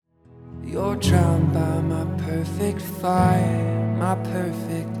You're drowned by my perfect fire, my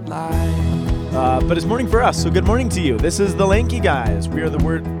perfect lie. But it's morning for us, so good morning to you. This is the Lanky Guys. We are the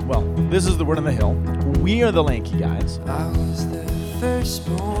word, well, this is the word on the hill. We are the Lanky Guys. I was the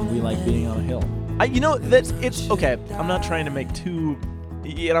firstborn. We like being on a hill. It's okay. I'm not trying to make too,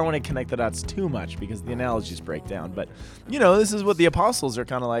 I don't want to connect the dots too much because the analogies break down. But, this is what the apostles are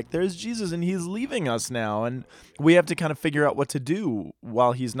kind of like. There's Jesus and he's leaving us now. And we have to kind of figure out what to do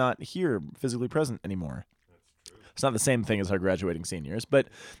while he's not here physically present anymore. It's not the same thing as our graduating seniors, but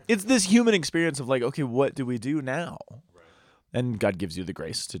it's this human experience of like, okay, what do we do now? And God gives you the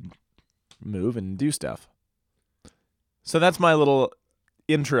grace to move and do stuff. So that's my little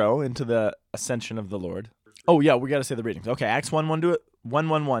intro into the ascension of the Lord. Oh, yeah, we got to say the readings. Okay, Acts 1:1, do it.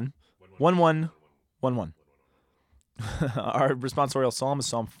 1:1:1. 1:1:1:1. Our responsorial psalm is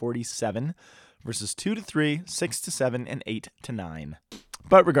Psalm 47, verses 2-3, 6-7, and 8-9.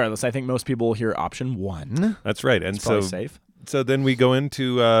 But regardless, I think most people will hear option 1. That's right. And It's probably safe. So then we go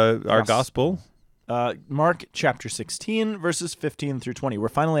into our gospel. Mark chapter 16, verses 15 through 20. We're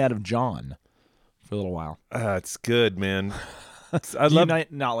finally out of John for a little while. It's good, man. Do you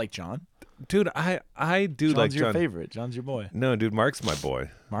not like John? Dude, I do John's like your John. favorite. John's your boy. No, dude, Mark's my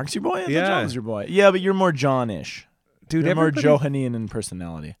boy. Mark's your boy? I thought Yeah. John's your boy. Yeah, but you're more John-ish. Dude, You're more everybody, Johannine in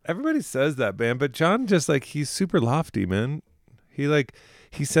personality. everybody says that, man. But John just he's super lofty, man.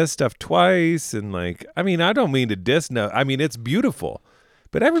 He says stuff twice, and I don't mean to diss. No, I mean it's beautiful.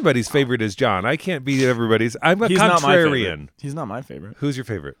 But everybody's favorite is John. I can't be everybody's. I'm a He's not my favorite. contrarian. He's not my favorite. Who's your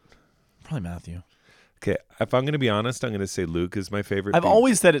favorite? Probably Matthew. Okay, if I'm going to be honest, I'm going to say Luke is my favorite. I've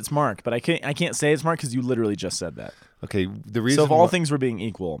always said it's Mark, but I can't say it's Mark because you literally just said that. Okay, the reason. So if all things were being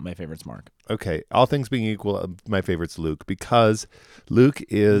equal, my favorite's Mark. Okay, all things being equal, my favorite's Luke because Luke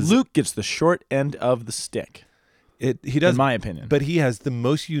gets the short end of the stick. He does, in my opinion. but he has the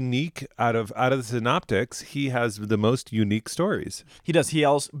most unique out of the synoptics. He has the most unique stories. He does.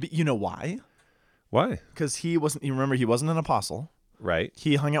 But you know why? Why? Because he wasn't. You remember, he wasn't an apostle. Right.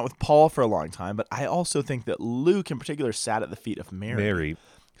 He hung out with Paul for a long time, but I also think that Luke in particular sat at the feet of Mary.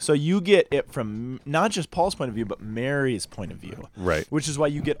 So you get it from not just Paul's point of view, but Mary's point of view. Right. Which is why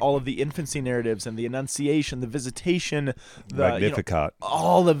you get all of the infancy narratives and the Annunciation, the Visitation, the Magnificat.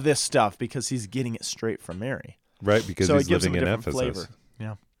 all of this stuff, because he's getting it straight from Mary. Right, because So he's it gives living him a in different Ephesus. flavor.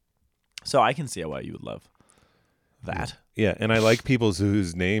 Yeah. So I can see why you would love that. Yeah, and I like people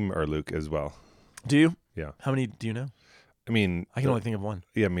whose name are Luke as well. Do you? Yeah. How many do you know? I mean, I can only think of one.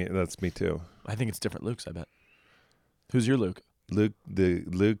 Yeah, that's me too. I think it's different Lukes, I bet. Who's your Luke?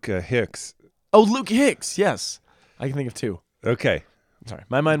 Luke Hicks. Oh, Luke Hicks. Yes. I can think of 2. Okay. Sorry.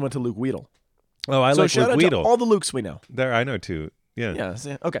 My mind went to Luke Weedle. Oh, I So like shout Luke out to Weedle. all the Lukes we know. There, I know too. Yeah.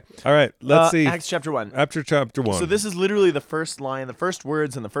 Yeah. Okay. All right. Let's see. Acts chapter 1. After chapter 1. So this is literally the first line, the first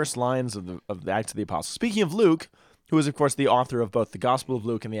words, and the first lines of the Acts of the Apostles. Speaking of Luke, who is of course the author of both the Gospel of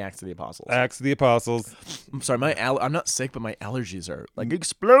Luke and the Acts of the Apostles. Acts of the Apostles. I'm sorry, I'm not sick, but my allergies are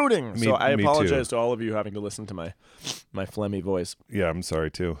exploding. So I me apologize too. to all of you having to listen to my phlegmy voice. Yeah, I'm sorry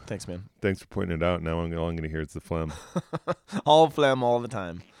too. Thanks, man. Thanks for pointing it out. Now all I'm going to hear is the phlegm. All phlegm all the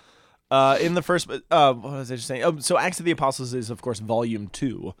time. In the first, what was I just saying? So Acts of the Apostles is, of course, volume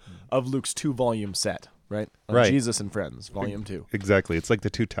 2 of Luke's 2-volume set, right? Of Right. Jesus and Friends, volume 2. Exactly. It's like the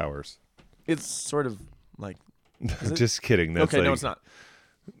Two Towers. It's sort of like, is it? Just kidding. That's Okay, no, it's not.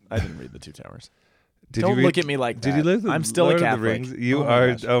 I didn't read the 2 Towers. Did Don't you read, look at me like Did that. you look at I'm still Lord a of the Catholic. Rings? You Oh my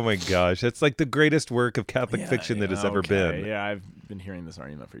are. gosh. Oh my gosh, it's like the greatest work of Catholic fiction that has ever okay. been. Yeah, I've been hearing this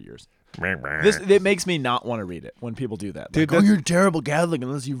argument for years. It makes me not want to read it when people do that. Dude, Like, you're a terrible Catholic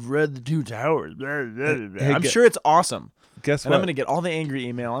unless you've read the 2 Towers. Hey, I'm sure it's awesome. Guess And what? I'm gonna get all the angry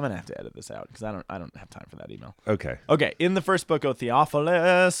email. I'm gonna have to edit this out because I don't have time for that email. Okay. Okay, in the first book, O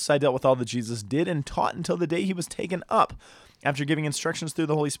Theophilus, I dealt with all that Jesus did and taught until the day he was taken up. After giving instructions through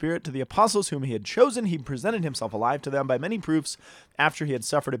the Holy Spirit to the apostles whom he had chosen, he presented himself alive to them by many proofs after he had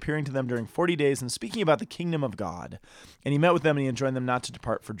suffered, appearing to them during 40 days and speaking about the kingdom of God. And he met with them and he enjoined them not to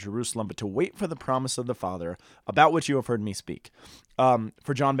depart for Jerusalem, but to wait for the promise of the Father, about which you have heard me speak.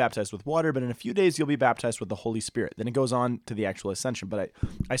 For John baptized with water, but in a few days you'll be baptized with the Holy Spirit. Then it goes on to the actual ascension. But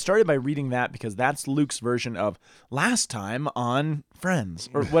I started by reading that because that's Luke's version of last time on Friends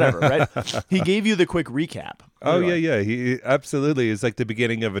or whatever, right? He gave you the quick recap. Oh yeah. He absolutely is like the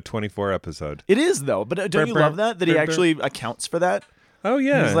beginning of a 24 episode. It is though, but don't you love that he actually accounts for that? Oh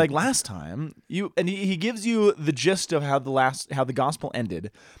yeah. He's like, last time he gives you the gist of how the gospel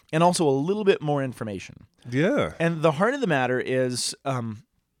ended, and also a little bit more information. Yeah. And the heart of the matter is,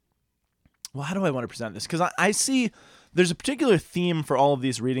 well, how do I want to present this? Because I see there's a particular theme for all of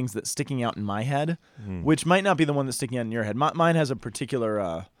these readings that's sticking out in my head, which might not be the one that's sticking out in your head. Mine has a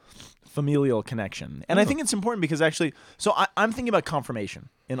particular familial connection. And I think it's important because actually, so I'm thinking about confirmation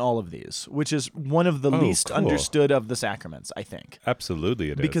in all of these, which is one of the least cool. understood of the sacraments, I think.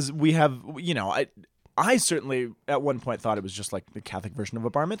 Absolutely, it is. Because we have, I certainly at one point thought it was just like the Catholic version of a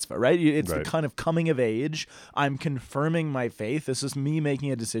bar mitzvah, right? It's the kind of coming of age. I'm confirming my faith. This is me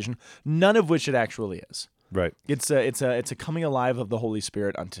making a decision, none of which it actually is. Right. It's a coming alive of the Holy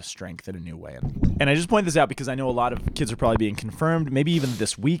Spirit unto strength in a new way. And I just point this out because I know a lot of kids are probably being confirmed, maybe even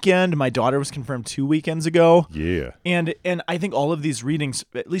this weekend. My daughter was confirmed 2 weekends ago. Yeah. And I think all of these readings,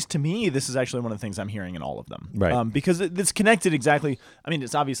 at least to me, this is actually one of the things I'm hearing in all of them. Right. Because it's connected exactly. I mean,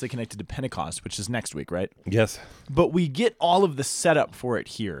 it's obviously connected to Pentecost, which is next week, right? Yes. But we get all of the setup for it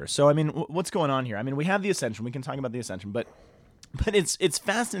here. So, I mean, what's going on here? I mean, we have the Ascension. We can talk about the Ascension, but it's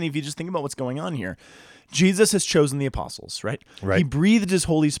fascinating if you just think about what's going on here. Jesus has chosen the apostles, right? Right. He breathed his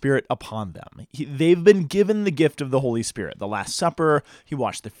Holy Spirit upon them. They've been given the gift of the Holy Spirit. The Last Supper, he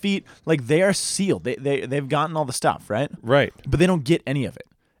washed their feet. Like, they are sealed. They've gotten all the stuff, right? Right. But they don't get any of it.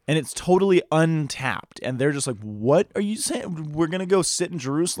 And it's totally untapped. And they're just like, what are you saying? We're going to go sit in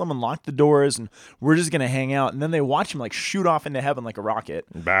Jerusalem and lock the doors and we're just going to hang out. And then they watch him like shoot off into heaven like a rocket.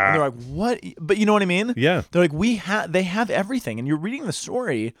 Bah. And they're like, what? But you know what I mean? Yeah. They're like, they have everything. And you're reading the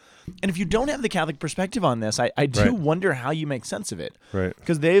story. And if you don't have the Catholic perspective on this, I do Right. wonder how you make sense of it. Right.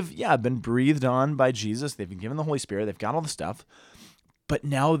 Because they've, been breathed on by Jesus. They've been given the Holy Spirit. They've got all the stuff. But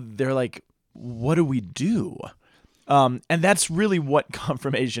now they're like, what do we do? And that's really what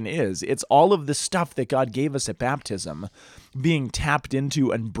confirmation is. It's all of the stuff that God gave us at baptism being tapped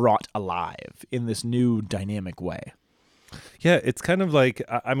into and brought alive in this new dynamic way. Yeah, it's kind of like,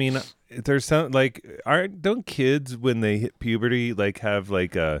 I mean, there's some like, don't kids when they hit puberty like have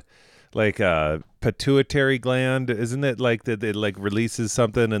like a pituitary gland? Isn't it like that it like releases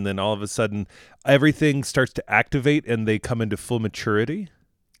something and then all of a sudden everything starts to activate and they come into full maturity?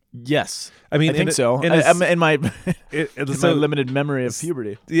 Yes, I mean, I think so. and I'm in my my my limited memory of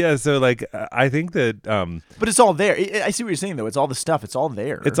puberty, yeah. So like, I think that but it's all there. I see what you're saying, though. It's all the stuff. It's all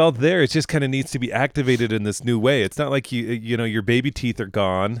there. it's all there. It just kind of needs to be activated in this new way. It's not like you know your baby teeth are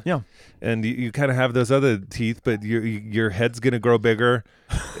gone. Yeah. And you kind of have those other teeth, but your head's gonna grow bigger,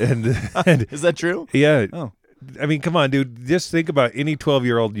 and Is that true? yeah. Oh. I mean, come on, dude. Just think about any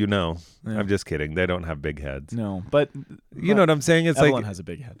 12-year-old you know. Yeah. I'm just kidding. They don't have big heads. No, but You know what I'm saying? It's Evelyn like has a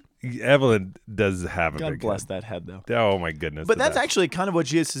big head. Evelyn does have a God big bless head. that head, though. Oh my goodness. But the that's best. actually kind of what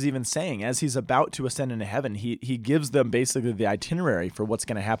Jesus is even saying. As he's about to ascend into heaven, he gives them basically the itinerary for what's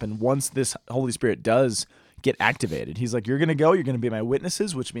going to happen once this Holy Spirit does get activated. He's like, you're going to go, you're going to be my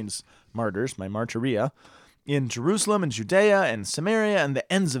witnesses, which means martyrs, my martyria, in Jerusalem and Judea and Samaria and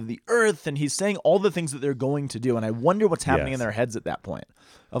the ends of the earth. And he's saying all the things that they're going to do. And I wonder what's happening Yes. in their heads at that point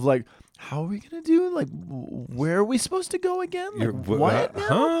of like, how are we going to do? Like, where are we supposed to go again? Like, what now?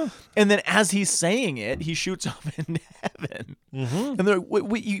 Huh? And then as he's saying it, he shoots off into heaven. Mm-hmm. And they're like,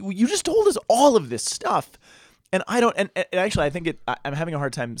 wait, you just told us all of this stuff. And I don't, and actually, I think I'm having a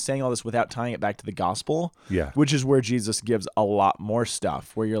hard time saying all this without tying it back to the gospel. Yeah. Which is where Jesus gives a lot more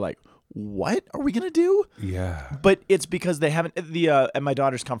stuff where you're like, what are we going to do? Yeah. But it's because they haven't, at my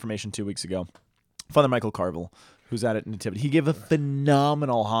daughter's confirmation 2 weeks ago, Father Michael Carville, who's at Nativity, he gave a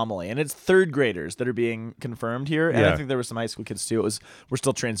phenomenal homily, and it's third graders that are being confirmed here, and I Yeah. think there were some high school kids too. We're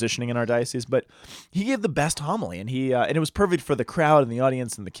still transitioning in our diocese, but he gave the best homily, and and it was perfect for the crowd and the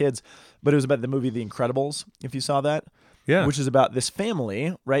audience and the kids. But it was about the movie The Incredibles, if you saw that. Yeah. Which is about this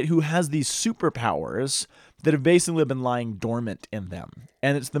family, right, who has these superpowers that have basically been lying dormant in them.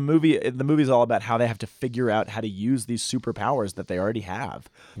 And it's the movie's all about how they have to figure out how to use these superpowers that they already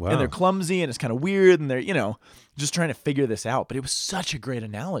have. Wow. And they're clumsy and it's kind of weird and they're, just trying to figure this out. But it was such a great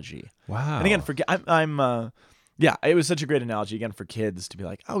analogy. Wow. And again, it was such a great analogy again for kids to be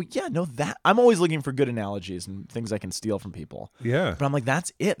like, oh yeah, no, that I'm always looking for good analogies and things I can steal from people. Yeah. But I'm like,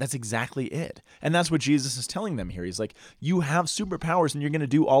 that's it. That's exactly it. And that's what Jesus is telling them here. He's like, you have superpowers and you're going to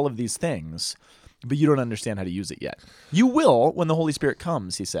do all of these things, but you don't understand how to use it yet. You will when the Holy Spirit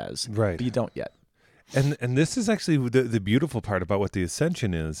comes, he says. Right. But you don't yet. And this is actually the beautiful part about what the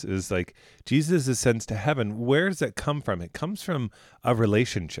ascension is like Jesus ascends to heaven. Where does that come from? It comes from a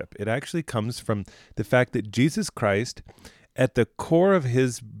relationship. It actually comes from the fact that Jesus Christ, at the core of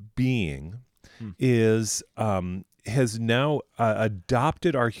his being, has now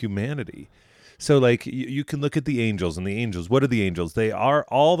adopted our humanity. So like you can look at the angels, and the angels, what are the angels? They are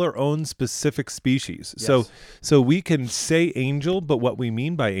all their own specific species. Yes. So we can say angel, but what we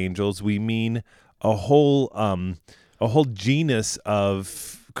mean by angels, we mean a whole genus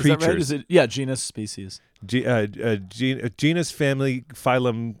of creatures. Is that right? Is it, yeah, genus, species. Genus, family,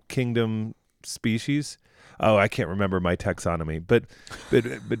 phylum, kingdom, species. I can't remember my taxonomy, but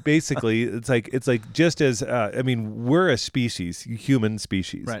basically it's like just as I mean, we're a species, human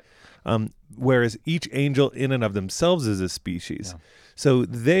species, Right. Whereas each angel in and of themselves is a species. Yeah. So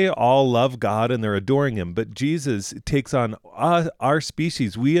they all love God and they're adoring him, but Jesus takes on our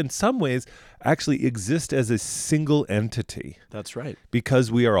species. We in some ways actually exist as a single entity That's right.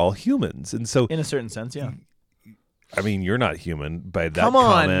 because we are all humans. And so In a certain sense, yeah. I mean, you're not human by that Come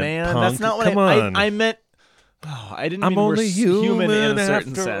on, comment, man. punk. That's not what Come on. I meant. Oh, I didn't I'm mean only we're human in a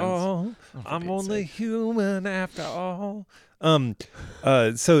certain after sense. all. Oh, for I'm Pete's only sake. human after all.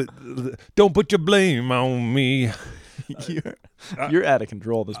 So don't put your blame on me. You're out of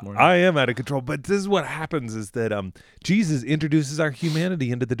control this morning. I am out of control, but this is what happens: is that Jesus introduces our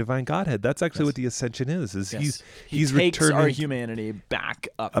humanity into the divine Godhead. That's actually what the ascension is. Yes. He's he takes returning our humanity back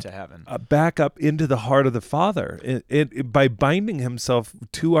up to heaven. back up into the heart of the Father by binding himself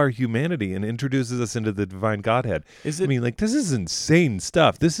to our humanity and introduces us into the divine Godhead. I mean, like, this is insane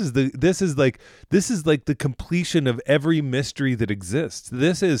stuff. This is like the completion of every mystery that exists.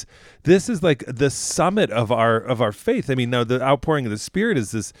 This is like the summit of our faith. I mean, now the outpouring of the Spirit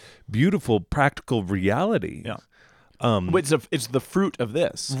is this beautiful practical reality. Yeah. It's the fruit of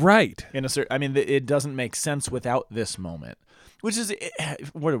this. Right. In a certain, I mean, it doesn't make sense without this moment. Which is,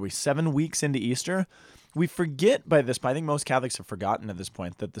 what are we, 7 weeks into Easter? We forget by this point, I think most Catholics have forgotten at this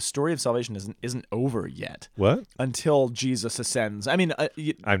point, that the story of salvation isn't over yet. What? Until Jesus ascends. I mean,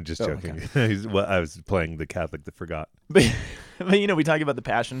 I'm just joking. Okay. Well, I was playing the Catholic that forgot. But we talk about the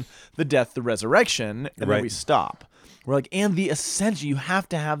passion, the death, the resurrection, and then we stop. We're like, and the ascension. You have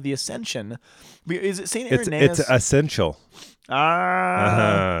to have the ascension. Is it Saint Irenaeus? It's essential.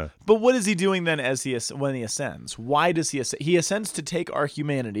 But what is he doing then when he ascends? Why does he ascend? He ascends to take our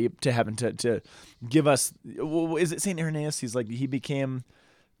humanity to heaven, to give us. Is it Saint Irenaeus? He's like,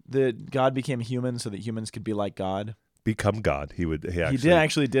 God became human so that humans could be like God. Become God. He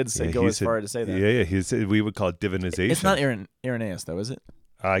actually did say go as far as to say that. Yeah. He said we would call it divinization. It's not Irenaeus though, is it?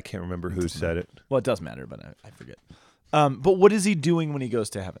 I can't remember who said it. Well, it does matter, but I forget. But what is he doing when he goes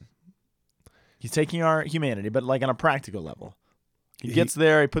to heaven? He's taking our humanity, but like on a practical level. He gets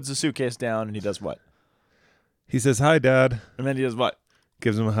there, he puts the suitcase down, and he does what? He says, "Hi, Dad." And then he does what?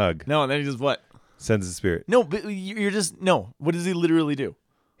 Gives him a hug. No, and then he does what? Sends the Spirit. No, but you're just no. What does he literally do?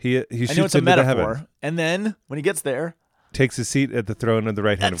 He I know shoots it's a into the metaphor. heavens. And then when he gets there, takes a seat at the throne of the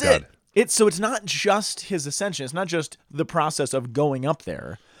right hand of that's God. It's not just his ascension. It's not just the process of going up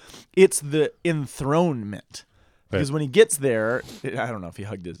there. It's the enthronement. Because when he gets there, I don't know if he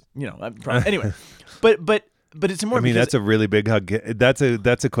hugged his, anyway. But it's important. I mean, that's a really big hug. That's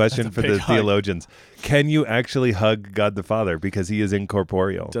a question for the hug. theologians. Can you actually hug God the Father because he is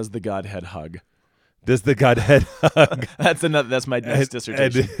incorporeal? Does the Godhead hug? Does the Godhead hug? That's my next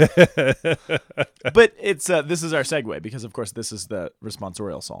dissertation. But it's this is our segue because of course this is the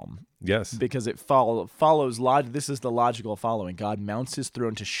responsorial psalm. Yes. Because it follows this is the logical following. God mounts his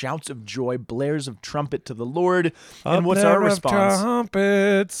throne to shouts of joy, blares of trumpet to the Lord. And what's our response?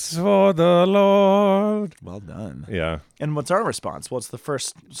 Trumpets for the Lord. Well done. Yeah. And what's our response? Well, it's the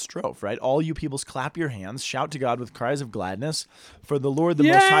first strophe, right? All you peoples clap your hands, shout to God with cries of gladness, for the Lord the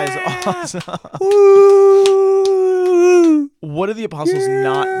Most High is awesome. What are the apostles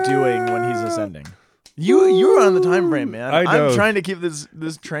not doing when he's ascending? You were on the time frame, man. I know. I'm trying to keep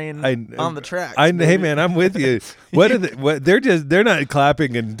this train on the tracks. Hey man, I'm with you. They're not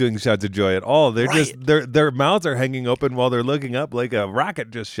clapping and doing shouts of joy at all. They're just their mouths are hanging open while they're looking up like a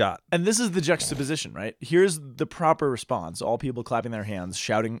rocket just shot. And this is the juxtaposition, right? Here's the proper response. All people clapping their hands,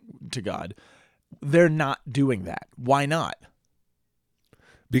 shouting to God. They're not doing that. Why not?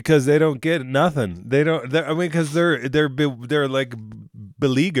 Because they don't get nothing. Because they're like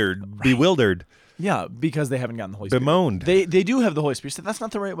beleaguered, bewildered. Yeah, because they haven't gotten the Holy Spirit. Bemoaned. They do have the Holy Spirit. So that's not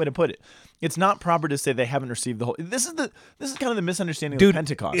the right way to put it. It's not proper to say they haven't received the Holy. This is kind of the misunderstanding of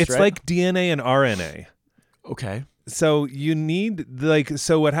Pentecost. It's right? like DNA and RNA. Okay. So you need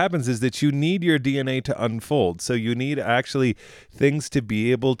what happens is that you need your DNA to unfold. So you need actually things to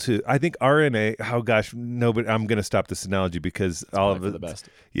be able to. I think RNA. Oh gosh, no, but I'm going to stop this analogy because it's all of it. The best.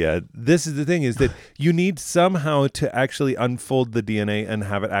 Yeah, this is the thing: is that you need somehow to actually unfold the DNA and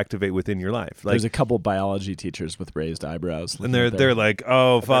have it activate within your life. There's a couple biology teachers with raised eyebrows, and they're like,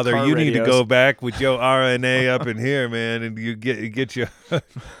 "Oh, Father, you need to go back with your RNA up in here, man, and you get your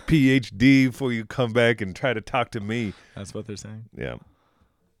PhD before you come back and try to talk to me." That's what they're saying. Yeah.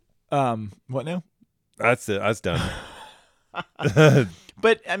 What now? That's done.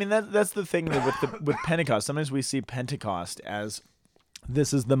 But I mean that's the thing with Pentecost. Sometimes we see Pentecost as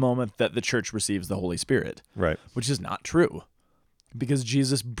this is the moment that the church receives the Holy Spirit, right? Which is not true. because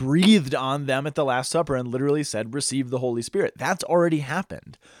Jesus breathed on them at the Last Supper and literally said, receive the Holy Spirit. That's already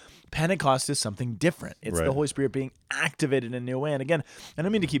happened. Pentecost is something different. It's Right. the Holy Spirit being activated in a new way. And again, I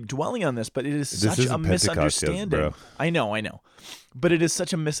don't mean to keep dwelling on this, but it is This such a isn't Pentecost yet, misunderstanding. bro. I know. But it is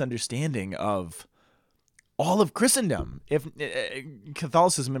such a misunderstanding of all of Christendom, if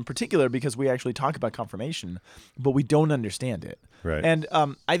Catholicism in particular, because we actually talk about confirmation, but we don't understand it. Right. And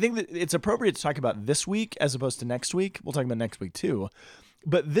I think that it's appropriate to talk about this week as opposed to next week. We'll talk about next week too.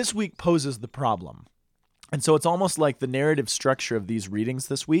 But this week poses the problem. And so it's almost like the narrative structure of these readings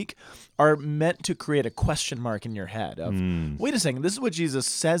this week are meant to create a question mark in your head of, wait a second, this is what Jesus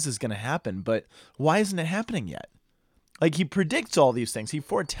says is going to happen, but why isn't it happening yet? Like, he predicts all these things. He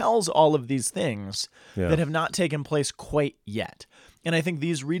foretells all of these things that have not taken place quite yet. And I think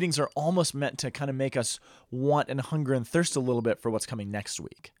these readings are almost meant to kind of make us want and hunger and thirst a little bit for what's coming next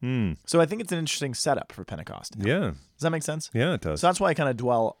week. So I think it's an interesting setup for Pentecost. Yeah. Does that make sense? Yeah, it does. So that's why I kind of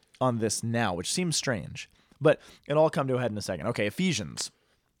dwell on this now, which seems strange. But it'll all come to a head in a second. Okay, Ephesians.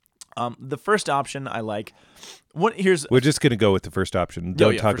 The first option I like. We're just going to go with the first option.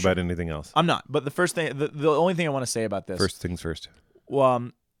 Don't talk for sure. about anything else. I'm not. But the first thing, the only thing I want to say about this. First things first.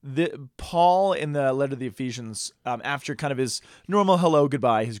 Paul in the letter to the Ephesians, after kind of his normal hello,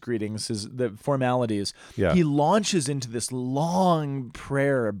 goodbye, his greetings, the formalities, he launches into this long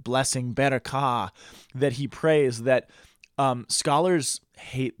prayer, blessing, barakah, that he prays that scholars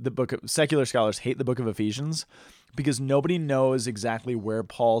hate secular scholars hate the book of Ephesians because nobody knows exactly where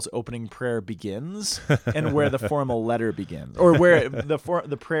Paul's opening prayer begins and where the formal letter begins, or where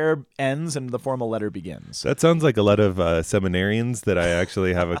the prayer ends and the formal letter begins. That sounds like a lot of seminarians that I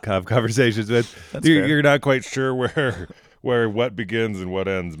actually have conversations with. You're not quite sure where what begins and what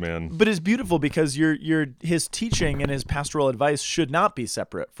ends, man. But it's beautiful because his teaching and his pastoral advice should not be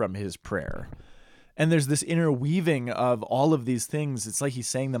separate from his prayer. And there's this interweaving of all of these things. It's like he's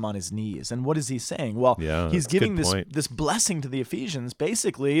saying them on his knees. And what is he saying? Well, he's giving this blessing to the Ephesians,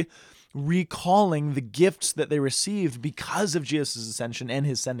 basically recalling the gifts that they received because of Jesus' ascension and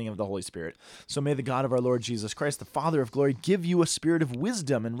his sending of the Holy Spirit. So may the God of our Lord Jesus Christ, the Father of glory, give you a spirit of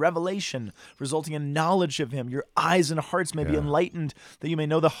wisdom and revelation, resulting in knowledge of him. Your eyes and hearts may be enlightened, that you may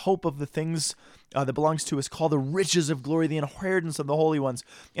know the hope of the things that belongs to us, called the riches of glory, the inheritance of the holy ones.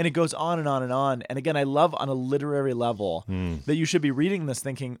 And it goes on and on and on. And again, I love on a literary level that you should be reading this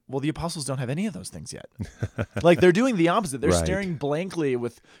thinking, well, the apostles don't have any of those things yet. Like, they're doing the opposite. They're staring blankly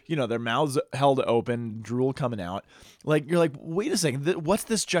with, their mouths held open, drool coming out. Like, you're like, wait a second, what's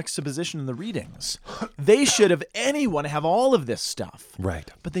this juxtaposition in the readings? They should have have all of this stuff. Right.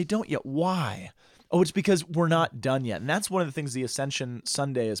 But they don't yet. Why? Oh, it's because we're not done yet. And that's one of the things the Ascension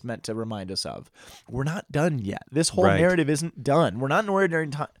Sunday is meant to remind us of. We're not done yet. This whole narrative isn't done. We're not in ordinary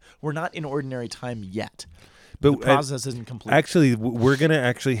time. We're not in ordinary time yet. But the process isn't complete. Actually, we're going to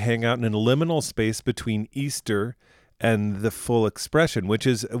actually hang out in a liminal space between Easter and the full expression, which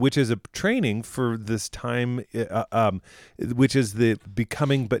is a training for this time, which is the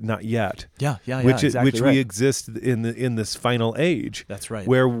becoming but not yet. Which we exist in this final age. That's right.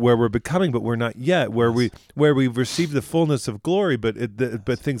 Where we're becoming but we're not yet. Where we've received the fullness of glory, but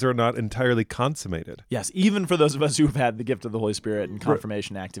things are not entirely consummated. Yes, even for those of us who have had the gift of the Holy Spirit and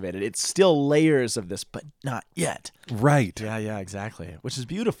confirmation activated, it's still layers of this, but not yet. Right. Yeah, exactly. Which is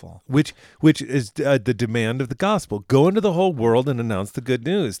beautiful. Which is the demand of the gospel. Go into the whole world and announce the good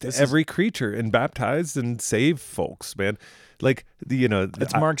news to every creature and baptize and save folks, man. Like,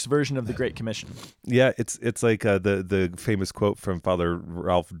 it's Mark's version of the Great Commission. Yeah, it's like the famous quote from Father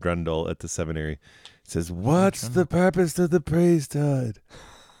Ralph Drendel at the seminary. It says, "What's the purpose of the priesthood?"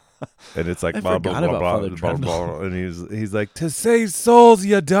 And it's like blah blah blah blah blah, and he's like, "To save souls,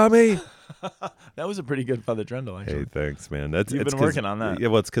 you dummy." That was a pretty good Father Drendel, actually. Hey, thanks, man. You've been working on that. Yeah,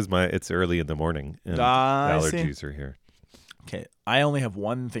 well, it's because it's early in the morning and allergies are here. Okay, I only have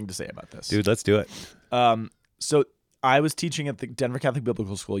one thing to say about this. Dude, let's do it. So I was teaching at the Denver Catholic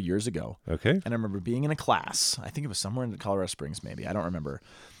Biblical School years ago. Okay. And I remember being in a class. I think it was somewhere in Colorado Springs, maybe. I don't remember.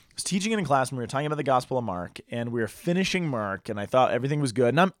 I was teaching in a class, and we were talking about the Gospel of Mark, and we were finishing Mark, and I thought everything was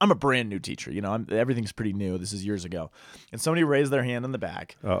good. And I'm a brand new teacher. Everything's pretty new. This is years ago. And somebody raised their hand in the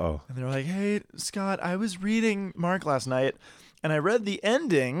back. Uh-oh. And they were like, "Hey, Scott, I was reading Mark last night, and I read the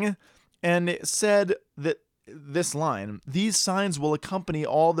ending, and it said that this line, these signs will accompany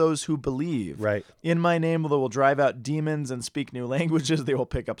all those who believe. Right. In my name, they will drive out demons and speak new languages. They will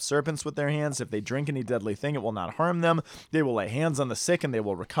pick up serpents with their hands. If they drink any deadly thing, it will not harm them. They will lay hands on the sick and they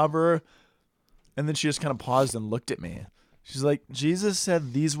will recover." And then she just kind of paused and looked at me. She's like, "Jesus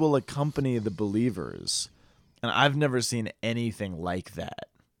said these will accompany the believers. And I've never seen anything like that.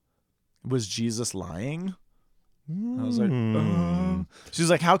 Was Jesus lying? I was like, she's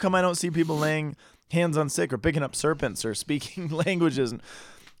like, how come I don't see people laying hands on sick or picking up serpents or speaking languages? And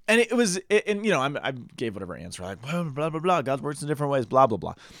I gave whatever answer, like blah, blah, blah, blah. God works in different ways, blah, blah,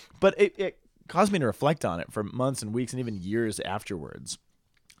 blah. But it caused me to reflect on it for months and weeks and even years afterwards.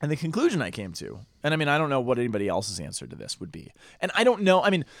 And the conclusion I came to, and I mean, I don't know what anybody else's answer to this would be. And I don't know,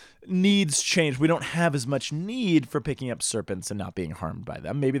 I mean, needs change. We don't have as much need for picking up serpents and not being harmed by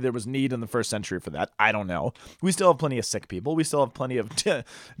them. Maybe there was need in the first century for that. I don't know. We still have plenty of sick people. We still have plenty of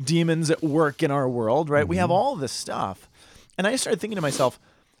demons at work in our world, right? We have all this stuff. And I started thinking to myself,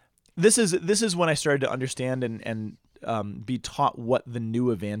 this is when I started to understand and be taught what the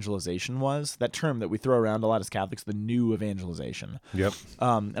new evangelization was. That term that we throw around a lot as Catholics, the new evangelization. Yep.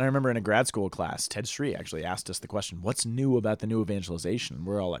 And I remember in a grad school class, Ted Stree actually asked us the question, what's new about the new evangelization?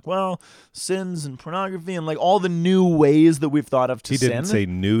 We're all like, well, sins and pornography and like all the new ways that we've thought of to sin. He didn't say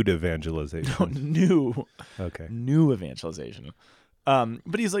nude evangelization. No, new. Okay. New evangelization.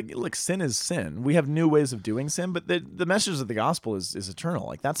 But he's like, look, sin is sin. We have new ways of doing sin, but the message of the gospel is eternal.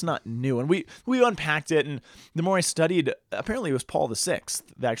 Like that's not new. And we unpacked it, and the more I studied, apparently it was Paul VI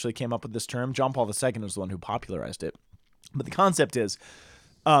that actually came up with this term. John Paul II was the one who popularized it. But the concept is,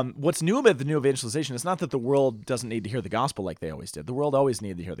 what's new about the new evangelization is not that the world doesn't need to hear the gospel like they always did. The world always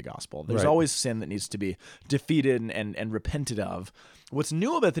needed to hear the gospel. There's Right. always sin that needs to be defeated and repented of. What's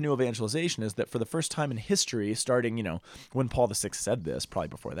new about the new evangelization is that for the first time in history, starting, when Paul VI said this, probably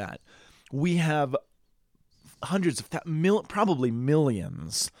before that, we have hundreds of probably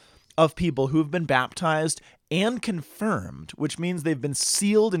millions of people who have been baptized and confirmed, which means they've been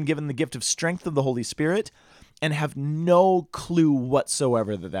sealed and given the gift of strength of the Holy Spirit and have no clue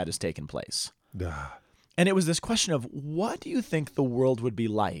whatsoever that has taken place. And it was this question of, what do you think the world would be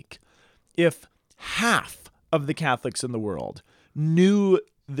like if half of the Catholics in the world knew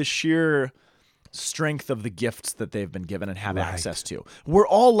the sheer strength of the gifts that they've been given and have Right. access to? We're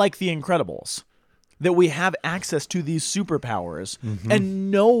all like the Incredibles, that we have access to these superpowers,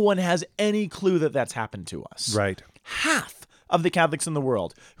 and no one has any clue that that's happened to us. Right. Half of the Catholics in the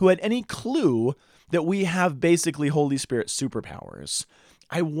world who had any clue that we have basically Holy Spirit superpowers.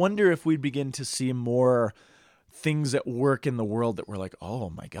 I wonder if we'd begin to see more things at work in the world that we're like, oh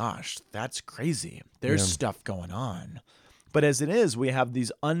my gosh, that's crazy. There's stuff going on. But as it is, we have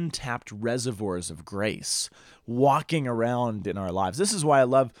these untapped reservoirs of grace walking around in our lives. This is why I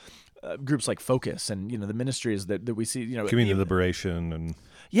love groups like Focus and the ministries that we see. Community liberation and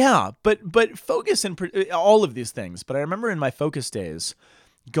yeah, but Focus and all of these things. But I remember in my Focus days,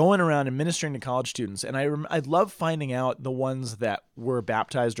 going around and ministering to college students, and I love finding out the ones that were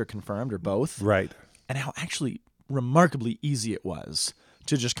baptized or confirmed or both, right. and how actually remarkably easy it was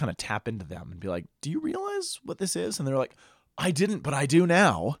to just kind of tap into them and be like, "Do you realize what this is?" And they're like, "I didn't, but I do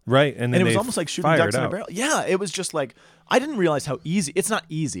now." Right, and then it was they almost like shooting fired ducks in a out. barrel. Yeah, it was just like I didn't realize how easy. It's not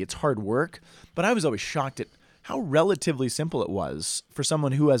easy. It's hard work, but I was always shocked at how relatively simple it was for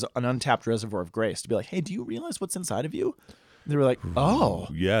someone who has an untapped reservoir of grace to be like, "Hey, do you realize what's inside of you?" They were like, "Oh,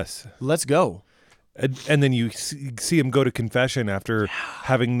 Yes. let's go." And then you see them go to confession after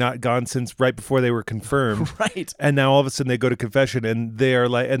having not gone since right before they were confirmed. Right. And now all of a sudden they go to confession and they're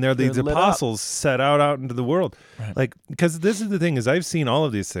these They're lit apostles set out into the world. Right. Like, because this is the thing is I've seen all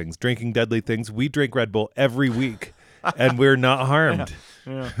of these things, drinking deadly things. We drink Red Bull every week and we're not harmed.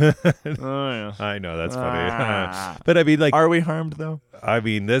 Oh yeah. I know, that's funny. But I mean, like, Are we harmed though? I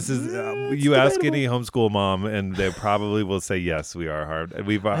mean, this is you ask any homeschool mom, and they probably will say yes, we are harmed. And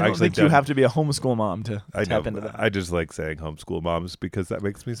we've I don't actually think you have to be a homeschool mom to I tap know. into that. I just like saying homeschool moms because that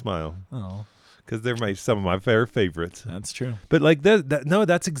makes me smile Oh, because they're some of my favorites. that's true. But like no,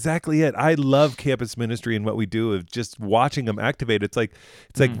 that's exactly it. I love campus ministry and what we do of just watching them activate. It's like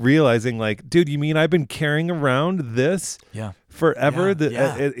realizing like, dude, you mean I've been carrying around this Yeah. forever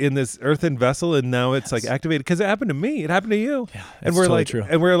Yeah. in this earthen vessel, and now it's like activated because it happened to me. It happened to you. Yeah, and it's we're totally like, true.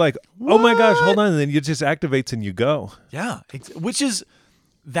 and we're like, oh my gosh, hold on, and then it just activates and you go. Yeah.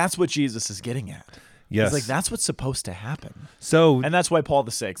 That's what Jesus is getting at. Yes. It's like that's what's supposed to happen. So And that's why Paul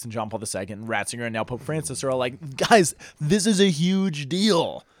VI and John Paul II and Ratzinger and now Pope Francis are all like, guys, this is a huge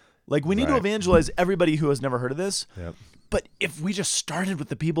deal. Like we need to Right. evangelize everybody who has never heard of this. Yep. But if we just started with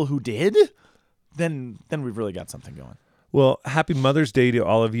the people who did, then we've really got something going. well, happy Mother's Day to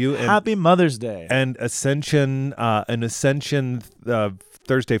all of you. And, Happy Mother's Day. and Ascension,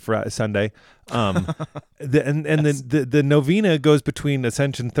 Thursday, Sunday. The novena goes between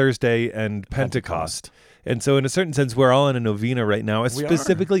Ascension Thursday and Pentecost. And so in a certain sense, we're all in a novena right now, We are.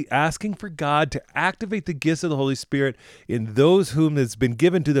 specifically asking for God to activate the gifts of the Holy Spirit in those whom it's been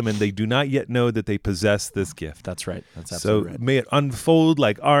given to them and they do not yet know that they possess this gift. That's right. That's So absolutely right. may it unfold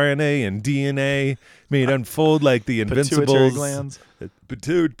like RNA and DNA. May it unfold like the Pituitary Invincibles. glands.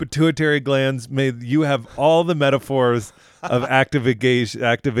 Pituitary glands. May you have all the metaphors of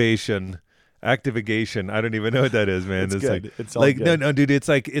activation. Activation. I don't even know what that is, man. It's good. like, It's all like good. no, dude. It's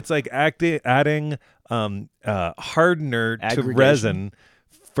like adding hardener to Aggregation. resin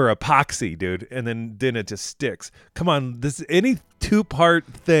for epoxy, dude, and then it just sticks. Come on, this any 2-part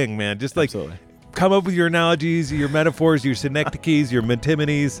thing, man. Just like Absolutely. come up with your analogies, your metaphors, your synecdoches, your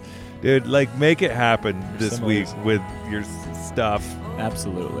metonymies, dude. Like make it happen this similes. week with your stuff.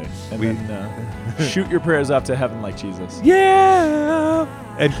 Absolutely. And We- then shoot your prayers up to heaven like Jesus. Yeah,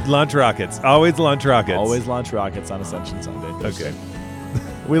 and launch rockets. Always launch rockets. Always launch rockets on Ascension Sunday. Okay.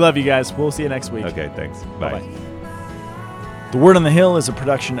 We love you guys. We'll see you next week. Okay. Thanks. Bye. Bye-bye. The Word on the Hill is a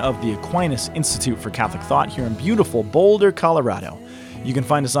production of the Aquinas Institute for Catholic Thought here in beautiful Boulder, Colorado. You can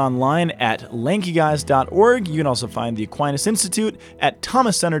find us online at lankyguys.org. You can also find the Aquinas Institute at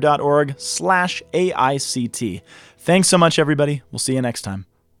thomascenter.org/AICT. Thanks so much, everybody. We'll see you next time.